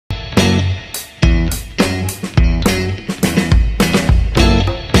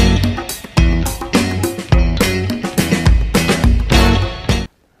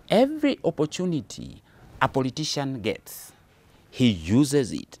opportunity a politician gets, he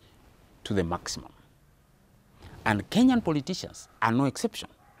uses it to the maximum. And Kenyan politicians are no exception.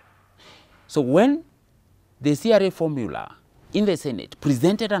 So when the CRA formula in the Senate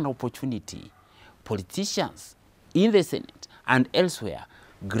presented an opportunity, politicians in the Senate and elsewhere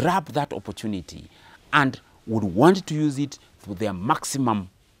grabbed that opportunity and would want to use it for their maximum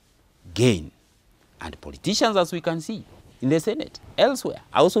gain. And politicians, as we can see in the Senate, elsewhere,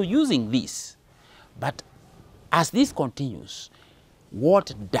 are also using this. But as this continues,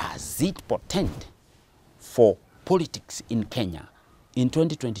 what does it portend for politics in Kenya in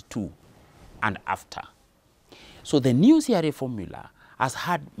 2022 and after? So the new CRA formula has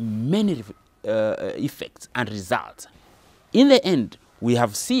had many effects and results. In the end, we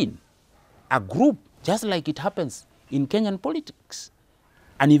have seen a group, just like it happens in Kenyan politics.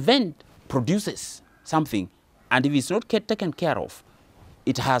 An event produces something, and if it's not taken care of,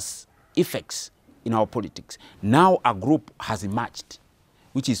 it has effects in our politics. Now a group has emerged,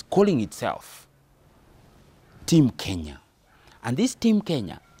 which is calling itself Team Kenya. And this Team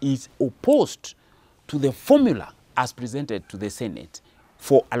Kenya is opposed to the formula as presented to the Senate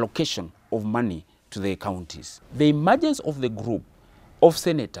for allocation of money to the counties. The emergence of the group of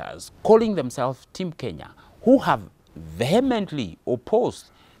senators calling themselves Team Kenya, who have vehemently opposed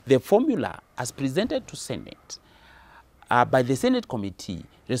the formula as presented to Senate by the Senate committee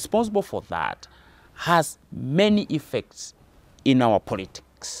responsible for that, has many effects in our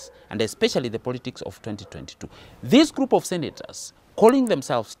politics, and especially the politics of 2022. This group of senators calling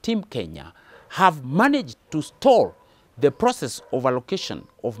themselves Team Kenya have managed to stall the process of allocation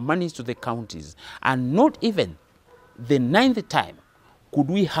of monies to the counties, and not even the 9th time could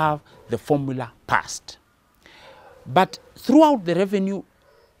we have the formula passed. But throughout the revenue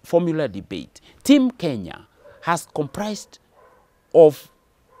formula debate, Team Kenya has comprised of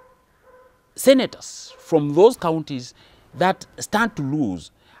senators from those counties that stand to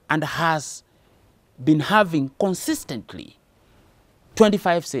lose, and has been having consistently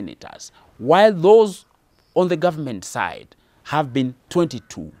 25 senators, while those on the government side have been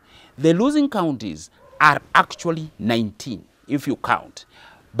 22. The losing counties are actually 19, if you count,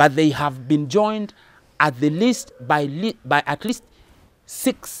 but they have been joined at the least by at least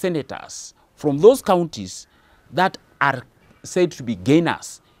 6 senators from those counties that are said to be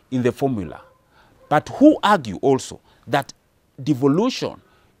gainers in the formula, but who argue also that devolution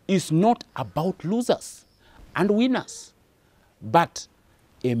is not about losers and winners, but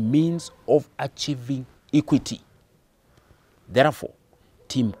a means of achieving equity. Therefore,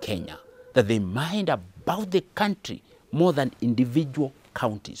 Team Kenya, that they mind about the country more than individual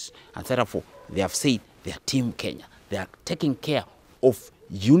counties, and therefore they have said they are Team Kenya. They are taking care of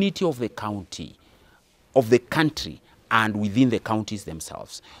unity of the county, of the country, and within the counties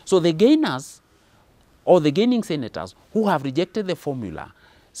themselves. So the gainers, or the gaining senators who have rejected the formula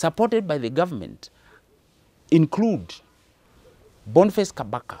supported by the government, include Boniface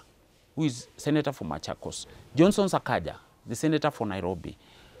Kabaka, who is senator for Machakos, Johnson Sakaja, the senator for Nairobi,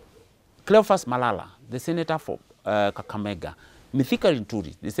 Cleophas Malala, the senator for Kakamega, Mithika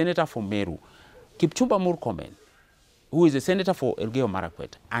Linturi, the senator for Meru, Kipchumba Murkomen, who is the senator for Elgeyo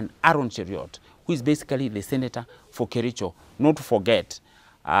Marakwet, and Aaron Cheriot, who is basically the senator for Kericho, not to forget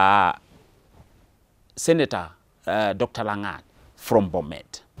Senator Dr. Langat from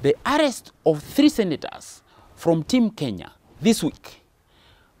Bomet. The arrest of 3 senators from Team Kenya this week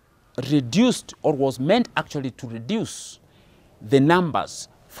reduced, or was meant actually to reduce, the numbers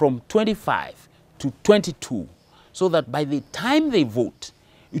from 25 to 22, so that by the time they vote,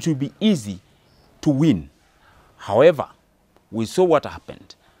 it will be easy to win. However, we saw what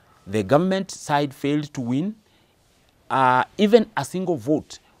happened. The government side failed to win even a single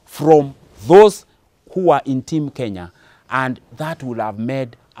vote from those who are in Team Kenya, and that would have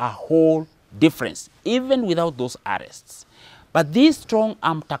made a whole difference, even without those arrests. But these strong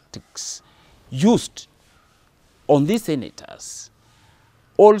arm tactics used on these senators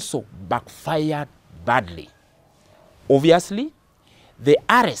also backfired badly. Obviously, the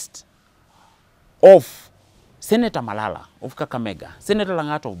arrest of Senator Malala of Kakamega, Senator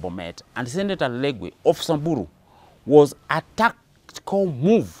Langat of Bomet, and Senator Legwe of Samburu was a tactical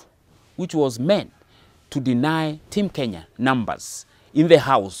move which was meant to deny Team Kenya numbers in the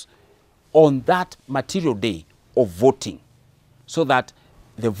House on that material day of voting, so that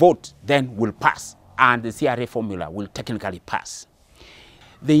the vote then will pass and the CRA formula will technically pass.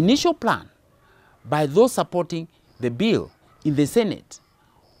 The initial plan by those supporting the bill in the Senate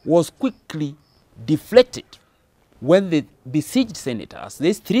was quickly deflected when the besieged senators,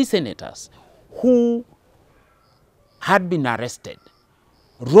 these 3 senators who had been arrested,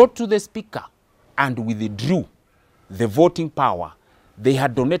 wrote to the Speaker and withdrew the voting power they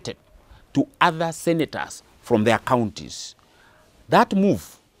had donated to other senators from their counties. That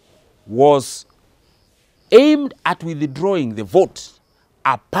move was aimed at withdrawing the vote.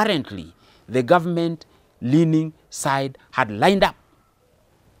 Apparently, the government-leaning side had lined up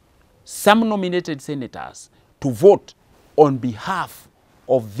some nominated senators to vote on behalf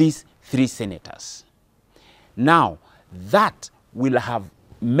of these 3 senators. Now, that will have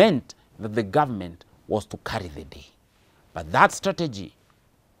meant that the government was to carry the day. But that strategy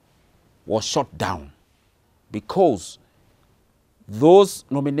was shot down because those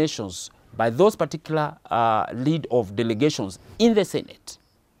nominations by those particular lead of delegations in the Senate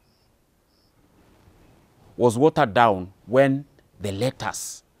was watered down when the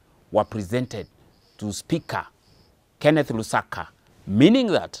letters were presented to Speaker Kenneth Lusaka, meaning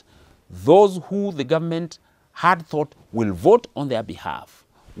that those who the government had thought will vote on their behalf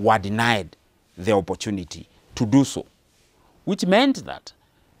were denied the opportunity to do so, which meant that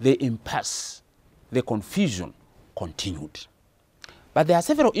the impasse, the confusion continued. But there are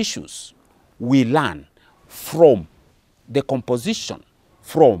several issues we learn from the composition,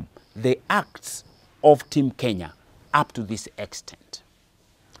 from the acts of Team Kenya up to this extent,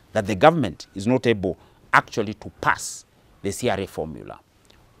 that the government is not able actually to pass the CRA formula.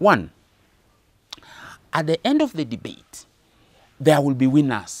 One, at the end of the debate, there will be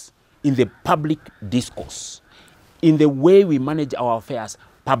winners in the public discourse, in the way we manage our affairs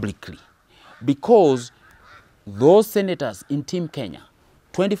publicly, because those senators in Team Kenya,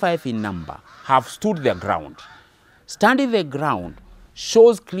 25 in number, have stood their ground. Standing their ground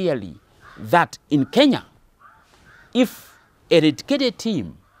shows clearly that in Kenya, if a dedicated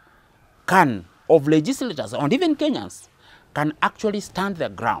team of legislators and even Kenyans can actually stand their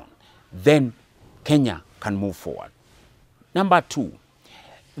ground, then Kenya can move forward. Number 2,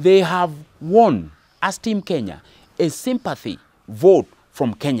 they have won, as Team Kenya, a sympathy vote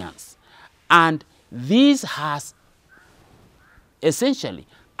from Kenyans. And this has essentially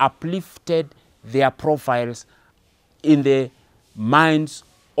uplifted their profiles in the minds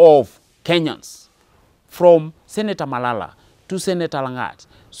of Kenyans. From Senator Malala to Senator Langat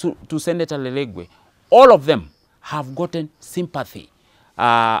to Senator Lelegwe, all of them have gotten sympathy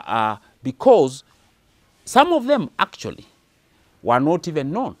because some of them actually were not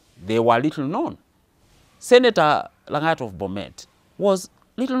even known. They were little known. Senator Langat of Bomet was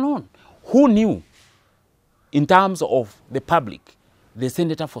little known. Who knew, in terms of the public, the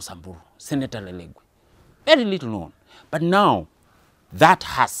senator for Samburu, Senator Lelegwe? Very little known. But now that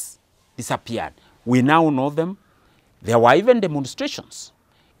has disappeared. We now know them. There were even demonstrations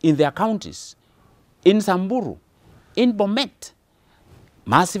in their counties, in Samburu, in Bomet,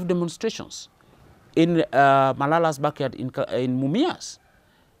 massive demonstrations in Malala's backyard in Mumias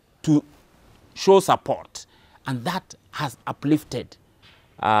to show support. And that has uplifted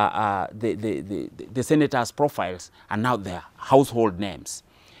the senators' profiles and now their household names.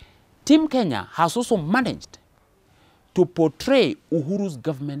 Team Kenya has also managed to portray Uhuru's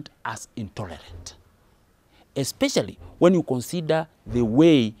government as intolerant, especially when you consider the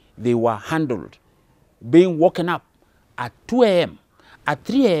way they were handled, being woken up at 2 a.m., at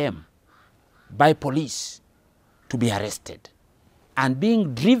 3 a.m. by police to be arrested, and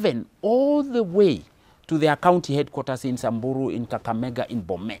being driven all the way to their county headquarters in Samburu, in Kakamega, in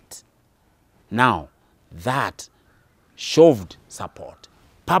Bomet. Now, that shoved support,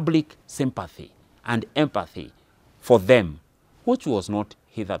 public sympathy, and empathy for them, which was not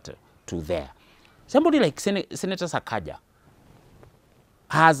hitherto there. Somebody like Senator Sakaja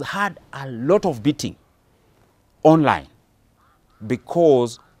has had a lot of beating online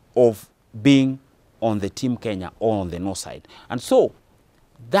because of being on the Team Kenya or on the north side. And so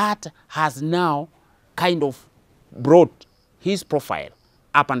that has now kind of brought his profile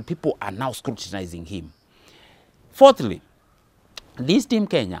up and people are now scrutinizing him. Fourthly, this Team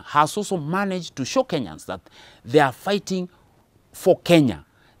Kenya has also managed to show Kenyans that they are fighting for Kenya.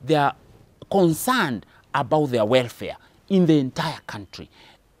 They are concerned about their welfare in the entire country.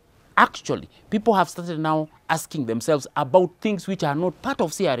 Actually, people have started now asking themselves about things which are not part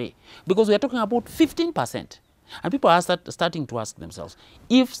of CRA, because we are talking about 15%. And people are starting to ask themselves,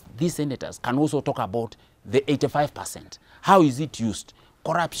 if these senators can also talk about the 85%, how is it used?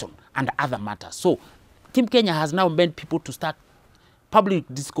 Corruption and other matters. So, Team Kenya has now made people to start public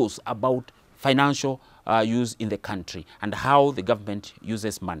discourse about financial use in the country and how the government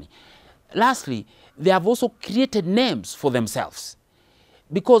uses money. Lastly, they have also created names for themselves,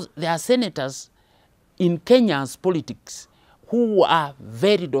 because there are senators in Kenya's politics who are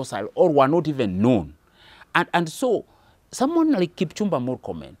very docile or were not even known. And so someone like Kipchumba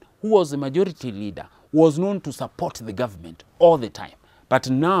Murkomen, who was the majority leader, was known to support the government all the time. But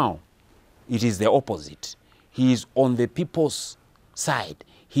now, it is the opposite. He is on the people's side.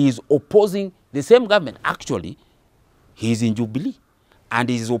 He is opposing the same government. Actually, he is in Jubilee, and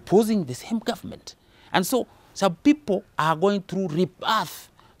he is opposing the same government. And so, some people are going through rebirth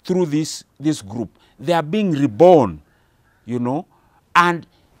through this group. They are being reborn, you know. And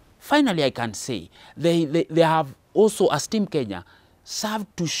finally, I can say, they have also, as Team Kenya, served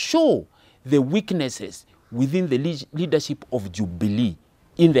to show the weaknesses within the leadership of Jubilee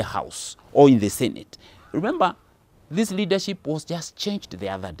in the House or in the Senate. Remember, this leadership was just changed the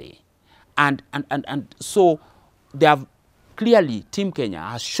other day. And so they have clearly, Team Kenya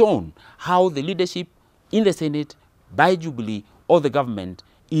has shown how the leadership in the Senate by Jubilee or the government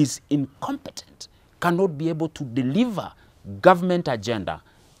is incompetent, cannot be able to deliver government agenda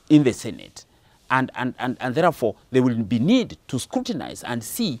in the Senate. And therefore, there will be need to scrutinize and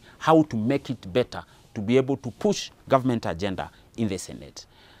see how to make it better to be able to push government agenda in the Senate.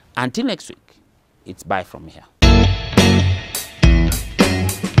 Until next week, it's bye from here.